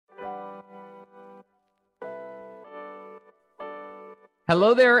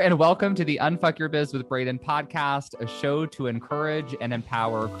Hello there, and welcome to the Unfuck Your Biz with Braden podcast, a show to encourage and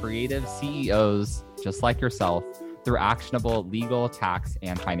empower creative CEOs just like yourself through actionable legal, tax,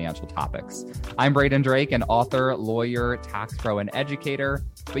 and financial topics. I'm Braden Drake, an author, lawyer, tax pro, and educator,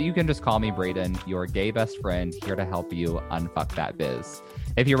 but you can just call me Braden, your gay best friend, here to help you unfuck that biz.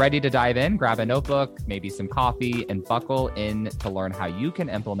 If you're ready to dive in, grab a notebook, maybe some coffee, and buckle in to learn how you can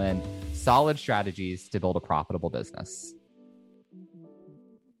implement solid strategies to build a profitable business.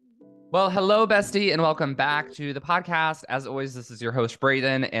 Well, hello, bestie, and welcome back to the podcast. As always, this is your host,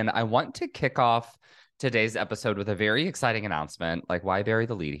 Braden, and I want to kick off today's episode with a very exciting announcement. Like, why bury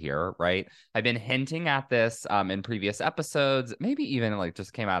the lead here, right? I've been hinting at this in previous episodes, maybe even like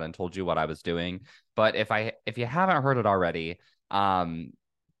just came out and told you what I was doing. But if you haven't heard it already,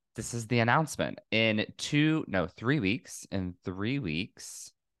 this is the announcement. In 2 weeks, in 2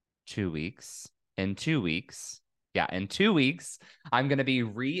 weeks, I'm going to be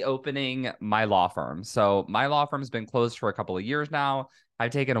reopening my law firm. So my law firm's been closed for a couple of years now.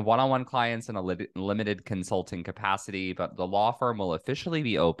 I've taken one-on-one clients in a limited consulting capacity, but the law firm will officially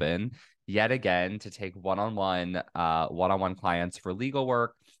be open yet again to take one-on-one clients for legal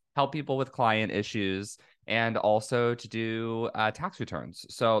work, help people with client issues, and also to do tax returns.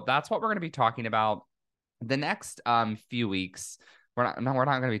 So that's what we're going to be talking about the next few weeks. We're not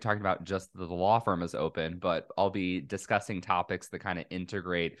going to be talking about just the law firm is open, but I'll be discussing topics that kind of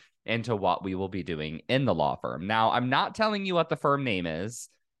integrate into what we will be doing in the law firm. Now, I'm not telling you what the firm name is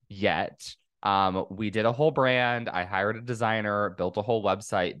yet. We did a whole brand. I hired a designer, built a whole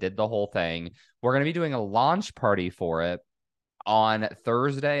website, did the whole thing. We're going to be doing a launch party for it on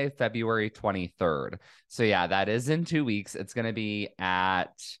Thursday, February 23rd. So yeah, that is in 2 weeks. It's going to be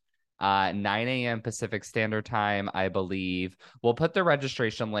at 9 a.m. Pacific Standard Time, I believe. We'll put the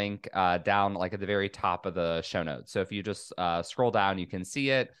registration link down like at the very top of the show notes. So if you just scroll down, you can see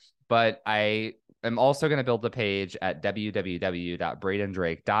it. But I am also going to build the page at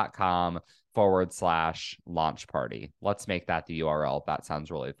www.bradendrake.com/launch party. Let's make that the URL. That sounds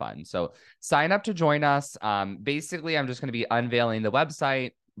really fun. So sign up to join us. Basically, I'm just going to be unveiling the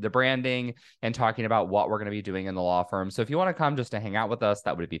website, the branding, and talking about what we're going to be doing in the law firm. So if you want to come just to hang out with us,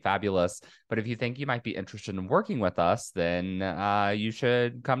 that would be fabulous. But if you think you might be interested in working with us, then you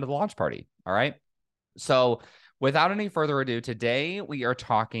should come to the launch party. All right. So without any further ado, today we are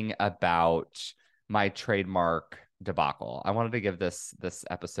talking about my trademark debacle. I wanted to give this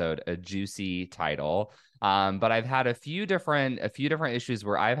episode a juicy title. But I've had a few different issues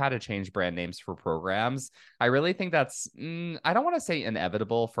where I've had to change brand names for programs. I really think that's, I don't want to say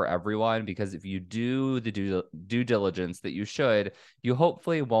inevitable for everyone, because if you do the due diligence that you should, you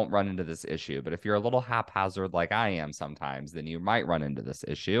hopefully won't run into this issue. But if you're a little haphazard like I am sometimes, then you might run into this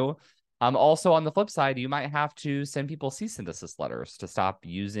issue. Also, on the flip side, you might have to send people cease and desist letters to stop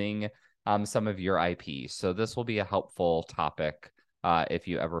using some of your IP. So this will be a helpful topic if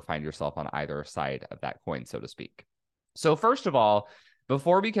you ever find yourself on either side of that coin, so to speak. So first of all,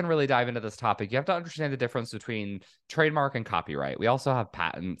 before we can really dive into this topic, you have to understand the difference between trademark and copyright. We also have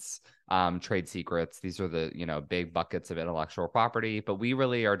patents, trade secrets. These are the, big buckets of intellectual property, but we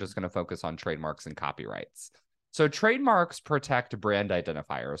really are just going to focus on trademarks and copyrights. So trademarks protect brand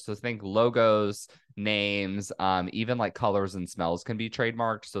identifiers. So think logos, names, even like colors and smells can be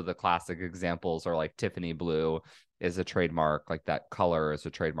trademarked. So the classic examples are like Tiffany blue is a trademark, like that color is a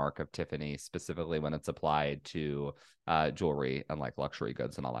trademark of Tiffany, specifically when it's applied to jewelry and like luxury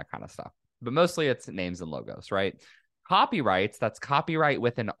goods and all that kind of stuff. But mostly it's names and logos, right? Copyrights, that's copyright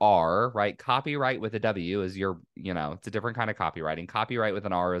with an R, right? Copyright with a W is it's a different kind of copywriting. Copyright with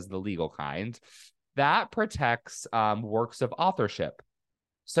an R is the legal kind. That protects works of authorship.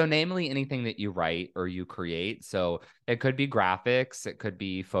 So namely anything that you write or you create. So it could be graphics, it could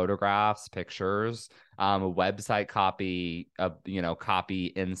be photographs, pictures, a website copy of, copy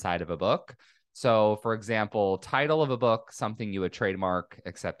inside of a book. So for example, title of a book, something you would trademark,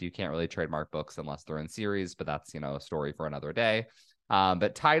 except you can't really trademark books unless they're in series, but that's, a story for another day.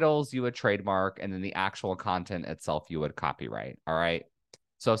 But titles you would trademark, and then the actual content itself you would copyright. All right.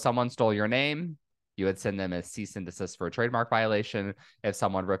 So if someone stole your name, you would send them a cease and desist for a trademark violation. If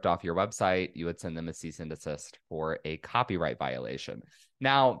someone ripped off your website, you would send them a cease and desist for a copyright violation.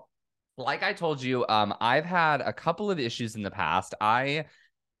 Now, like I told you, I've had a couple of issues in the past.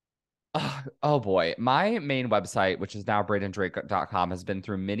 Oh boy, my main website, which is now bradendrake.com, has been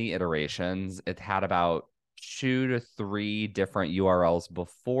through many iterations. It had about 2 to 3 different URLs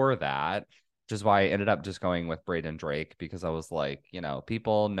before that, which is why I ended up just going with Braden Drake, because I was like,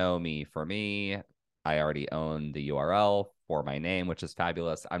 people know me for me. I already own the URL before my name, which is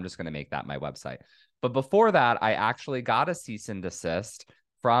fabulous. I'm just going to make that my website. But before that, I actually got a cease and desist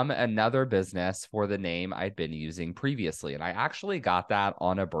from another business for the name I'd been using previously. And I actually got that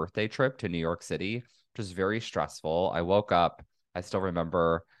on a birthday trip to New York City, which was very stressful. I woke up, I still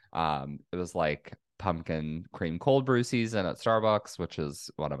remember, it was like pumpkin cream cold brew season at Starbucks, which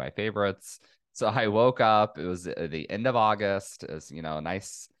is one of my favorites. So I woke up, it was the end of August, it was, a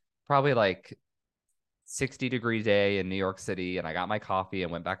nice, probably like 60-degree day in New York City, and I got my coffee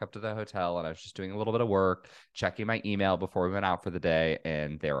and went back up to the hotel, and I was just doing a little bit of work, checking my email before we went out for the day,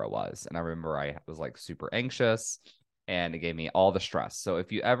 and there it was. And I remember I was like super anxious, and it gave me all the stress. So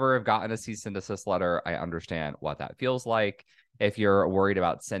if you ever have gotten a cease and desist letter, I understand what that feels like. If you're worried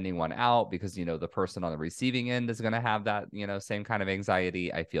about sending one out because, the person on the receiving end is going to have that, same kind of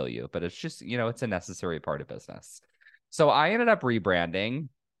anxiety, I feel you. But it's just, it's a necessary part of business. So I ended up rebranding.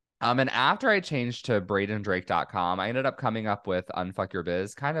 And after I changed to bradendrake.com, I ended up coming up with Unfuck Your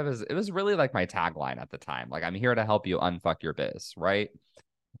Biz, kind of as it was really like my tagline at the time. Like, I'm here to help you unfuck your biz, right?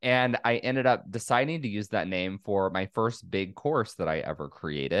 And I ended up deciding to use that name for my first big course that I ever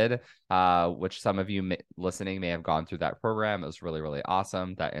created, which some of you listening may have gone through that program. It was really, really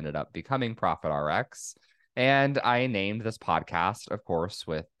awesome. That ended up becoming Profit RX. And I named this podcast, of course,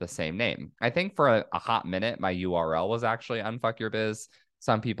 with the same name. I think for a hot minute, my URL was actually Unfuck Your Biz.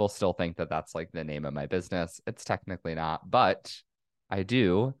 Some people still think that that's like the name of my business. It's technically not, but I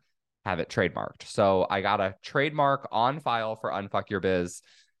do have it trademarked. So I got a trademark on file for Unfuck Your Biz.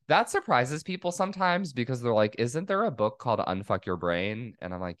 That surprises people sometimes because they're like, isn't there a book called Unfuck Your Brain?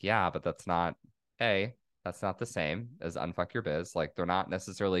 And I'm like, yeah, but that's not that's not the same as Unfuck Your Biz. Like, they're not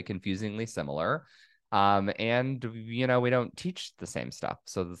necessarily confusingly similar. And we don't teach the same stuff.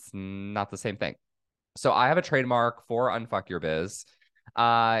 So it's not the same thing. So I have a trademark for Unfuck Your Biz.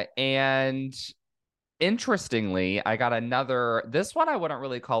 And interestingly, I got this one, I wouldn't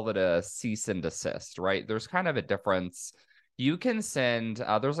really call it a cease and desist, right? There's kind of a difference. You can send,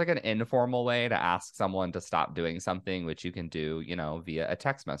 there's like an informal way to ask someone to stop doing something, which you can do, via a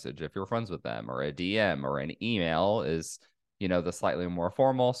text message if you're friends with them, or a DM, or an email is, the slightly more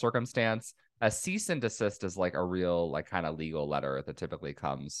formal circumstance. A cease and desist is like a real, like, kind of legal letter that typically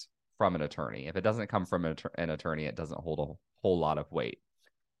comes from an attorney. If it doesn't come from an attorney, it doesn't hold a whole lot of weight.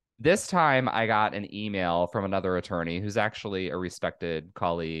 This time I got an email from another attorney who's actually a respected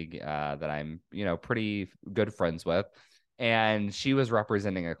colleague that I'm, pretty good friends with. And she was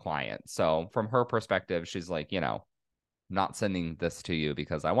representing a client. So from her perspective, she's like, not sending this to you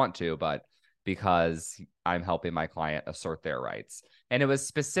because I want to, but because I'm helping my client assert their rights. And it was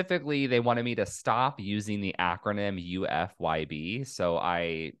specifically, they wanted me to stop using the acronym UFYB. So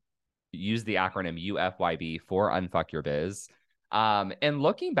I used the acronym UFYB for Unfuck Your Biz. And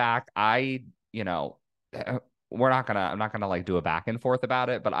looking back, I'm not gonna like do a back and forth about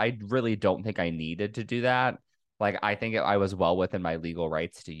it, but I really don't think I needed to do that. Like, I think I was well within my legal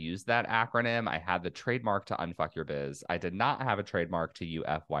rights to use that acronym. I had the trademark to Unfuck Your Biz. I did not have a trademark to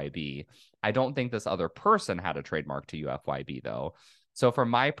UFYB. I don't think this other person had a trademark to UFYB though. So from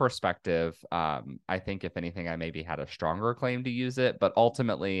my perspective, I think if anything, I maybe had a stronger claim to use it, but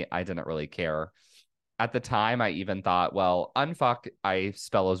ultimately I didn't really care. At the time, I even thought, well, unfuck, I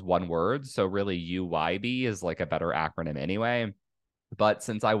spell as one word. So really UYB is like a better acronym anyway. But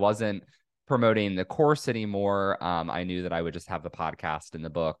since I wasn't promoting the course anymore, I knew that I would just have the podcast and the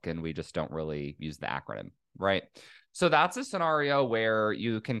book, and we just don't really use the acronym, right? So that's a scenario where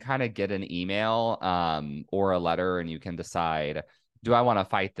you can kind of get an email or a letter, and you can decide, do I want to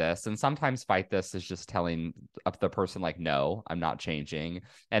fight this? And sometimes fight this is just telling the person, like, no, I'm not changing.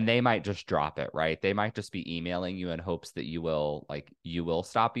 And they might just drop it, right? They might just be emailing you in hopes that you will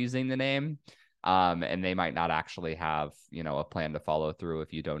stop using the name. And they might not actually have, a plan to follow through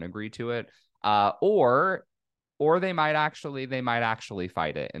if you don't agree to it. Or they might actually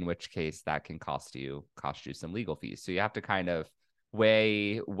fight it, in which case that can cost you some legal fees. So you have to kind of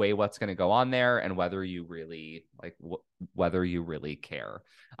weigh what's going to go on there and whether you really care.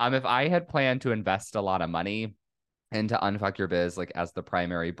 If I had planned to invest a lot of money into Unfuck Your Biz, like, as the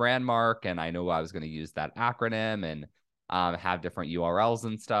primary brand mark, and I know I was going to use that acronym and have different URLs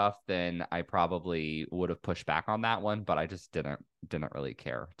and stuff, then I probably would have pushed back on that one, but I just didn't really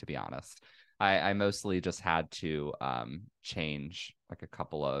care, to be honest. I mostly just had to change like a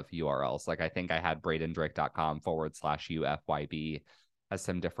couple of URLs. Like, I think I had bradendrake.com/UFYB as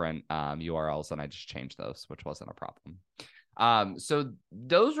some different URLs, and I just changed those, which wasn't a problem. So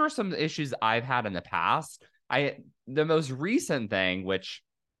those were some issues I've had in the past. The most recent thing, which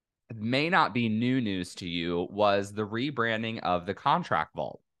may not be new news to you, was the rebranding of the Contract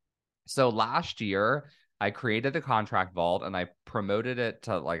Vault. So last year, I created the contract vault and I promoted it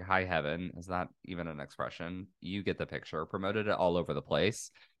to like high heaven. Is that even an expression? You get the picture. Promoted it all over the place.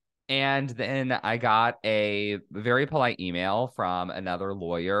 And then I got a very polite email from another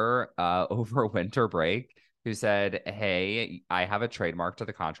lawyer over winter break who said, "Hey, I have a trademark to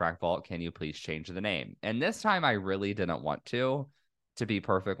the contract vault. Can you please change the name?" And this time I really didn't want to be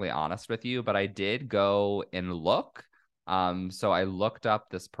perfectly honest with you, but I did go and look. So I looked up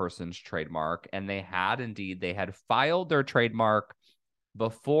this person's trademark, and they had filed their trademark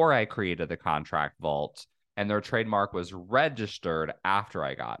before I created the contract vault, and their trademark was registered after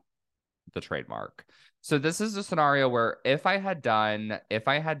I got the trademark. So this is a scenario where if I had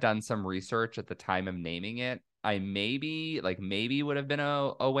done some research at the time of naming it, I maybe would have been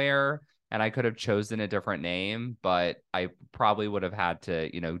aware and I could have chosen a different name, but I probably would have had to,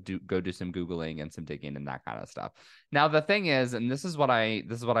 go do some Googling and some digging and that kind of stuff. Now the thing is, and this is what I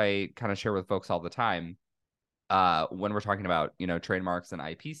kind of share with folks all the time, when we're talking about, trademarks and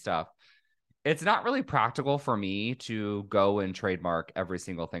IP stuff, it's not really practical for me to go and trademark every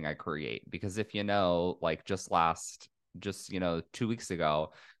single thing I create, because if like just 2 weeks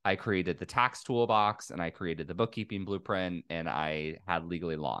ago, I created the tax toolbox and I created the bookkeeping blueprint and I had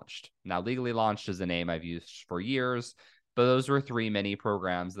Legally Launched. Now, Legally Launched is a name I've used for years, but those were 3 mini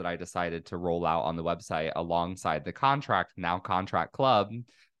programs that I decided to roll out on the website alongside the Contract Club,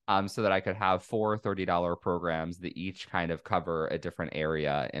 so that I could have 4 $30 programs that each kind of cover a different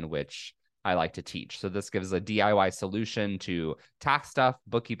area in which I like to teach. So this gives a DIY solution to tax stuff,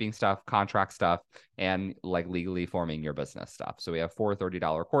 bookkeeping stuff, contract stuff, and like legally forming your business stuff. So we have 4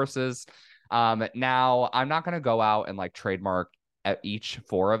 $30 courses. Now I'm not going to go out and like trademark at each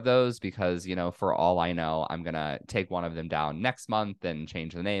 4 of those because, for all I know, I'm going to take one of them down next month and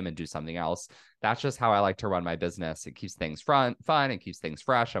change the name and do something else. That's just how I like to run my business. It keeps things fun. It keeps things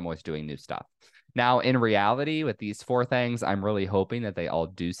fresh. I'm always doing new stuff. Now, in reality, with these 4 things, I'm really hoping that they all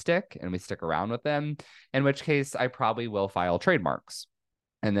do stick and we stick around with them, in which case I probably will file trademarks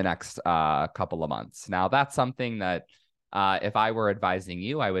in the next couple of months. Now, that's something that if I were advising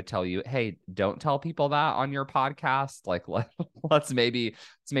you, I would tell you, hey, don't tell people that on your podcast. Like, let's maybe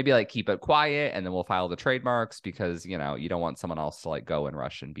like keep it quiet and then we'll file the trademarks because, you don't want someone else to like go and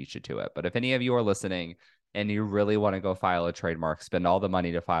rush and beat you to it. But if any of you are listening and you really want to go file a trademark, spend all the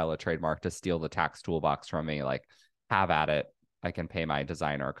money to file a trademark to steal the tax toolbox from me, like have at it. I can pay my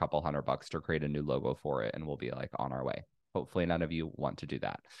designer a couple $100 to create a new logo for it and we'll be like on our way. Hopefully none of you want to do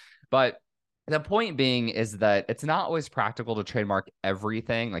that. But the point being is that it's not always practical to trademark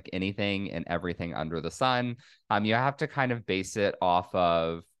everything, like anything and everything under the sun. You have to kind of base it off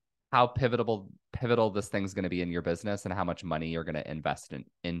of how pivotal this thing's going to be in your business and how much money you're going to invest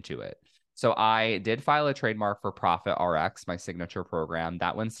into it. So I did file a trademark for Profit RX, my signature program.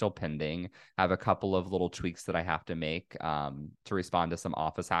 That one's still pending. I have a couple of little tweaks that I have to make to respond to some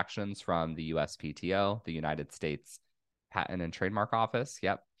office actions from the USPTO, the United States Patent and Trademark Office.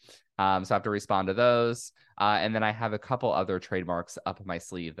 Yep. So I have to respond to those. And then I have a couple other trademarks up my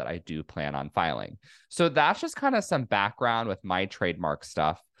sleeve that I do plan on filing. So that's just kind of some background with my trademark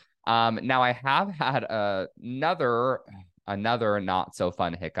stuff. Now I have had another not so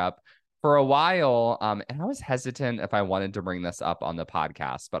fun hiccup for a while. And I was hesitant if I wanted to bring this up on the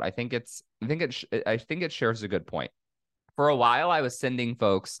podcast, but I think it shares a good point. For a while, I was sending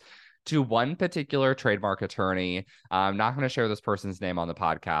folks to one particular trademark attorney. I'm not going to share this person's name on the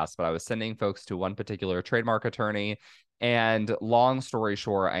podcast, but I was sending folks to one particular trademark attorney. And long story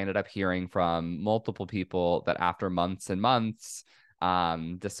short, I ended up hearing from multiple people that after months and months,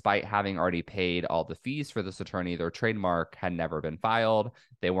 despite having already paid all the fees for this attorney, their trademark had never been filed.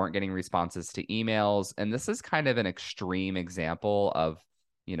 They weren't getting responses to emails. And this is kind of an extreme example of,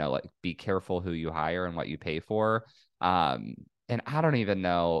 like be careful who you hire and what you pay for. And I don't even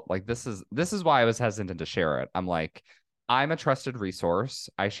know, like, this is why I was hesitant to share it. I'm like, I'm a trusted resource.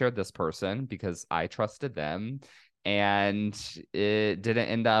 I shared this person because I trusted them and it didn't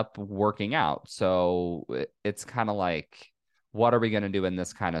end up working out. So it's kind of like, what are we going to do in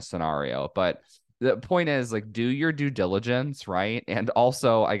this kind of scenario? But the point is, like, do your due diligence, right? And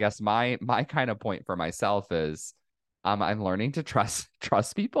also, I guess my kind of point for myself is I'm learning to trust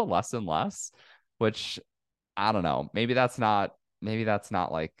people less and less, which I don't know. Maybe that's not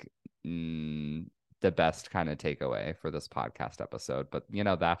like the best kind of takeaway for this podcast episode, but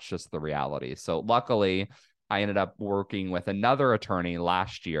that's just the reality. So luckily, I ended up working with another attorney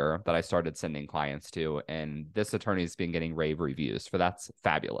last year that I started sending clients to, and this attorney's been getting rave reviews for that's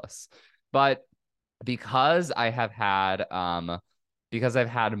fabulous. But because I have had because I've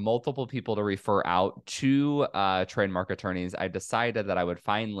had multiple people to refer out to trademark attorneys, I decided that I would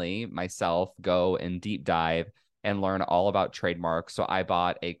finally myself go and deep dive and learn all about trademarks. So I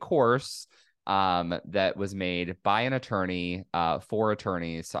bought a course that was made by an attorney for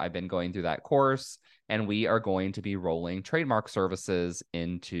attorneys. So I've been going through that course, and we are going to be rolling trademark services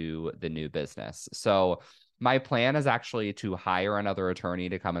into the new business. So my plan is actually to hire another attorney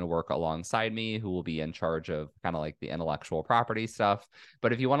to come and work alongside me, who will be in charge of kind of like the intellectual property stuff.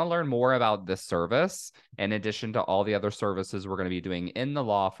 But if you want to learn more about this service, in addition to all the other services we're going to be doing in the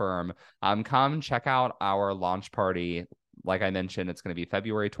law firm, come check out our launch party. Like I mentioned, it's going to be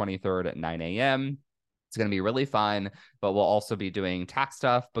February 23rd at 9 a.m. It's going to be really fun, but we'll also be doing tax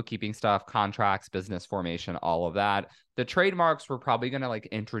stuff, bookkeeping stuff, contracts, business formation, all of that. The trademarks we're probably going to like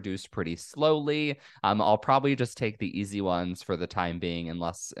introduce pretty slowly. I'll probably just take the easy ones for the time being,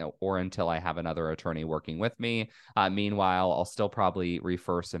 unless or until I have another attorney working with me. Meanwhile, I'll still probably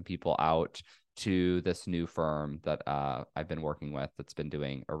refer some people out to this new firm that I've been working with that's been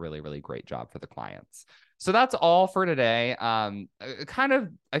doing a really, really great job for the clients. So that's all for today. I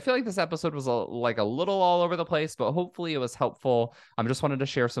feel like this episode was a little all over the place, but hopefully it was helpful. I just wanted to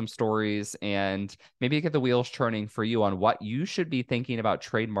share some stories and maybe get the wheels churning for you on what you should be thinking about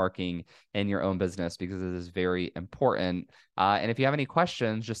trademarking in your own business, because it is very important. And if you have any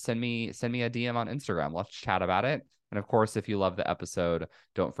questions, just send me a DM on Instagram. Let's chat about it. And of course, if you love the episode,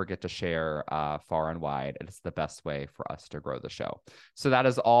 don't forget to share far and wide. It's the best way for us to grow the show. So that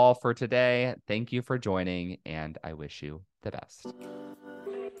is all for today. Thank you for joining, and I wish you the best.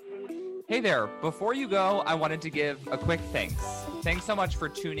 Hey there, before you go, I wanted to give a quick thanks. Thanks so much for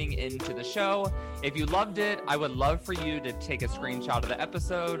tuning into the show. If you loved it, I would love for you to take a screenshot of the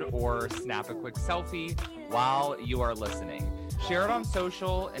episode or snap a quick selfie while you are listening. Share it on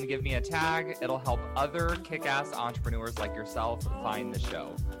social and give me a tag. It'll help other kick-ass entrepreneurs like yourself find the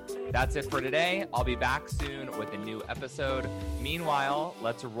show. That's it for today. I'll be back soon with a new episode. Meanwhile,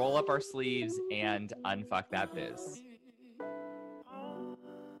 let's roll up our sleeves and unfuck that biz.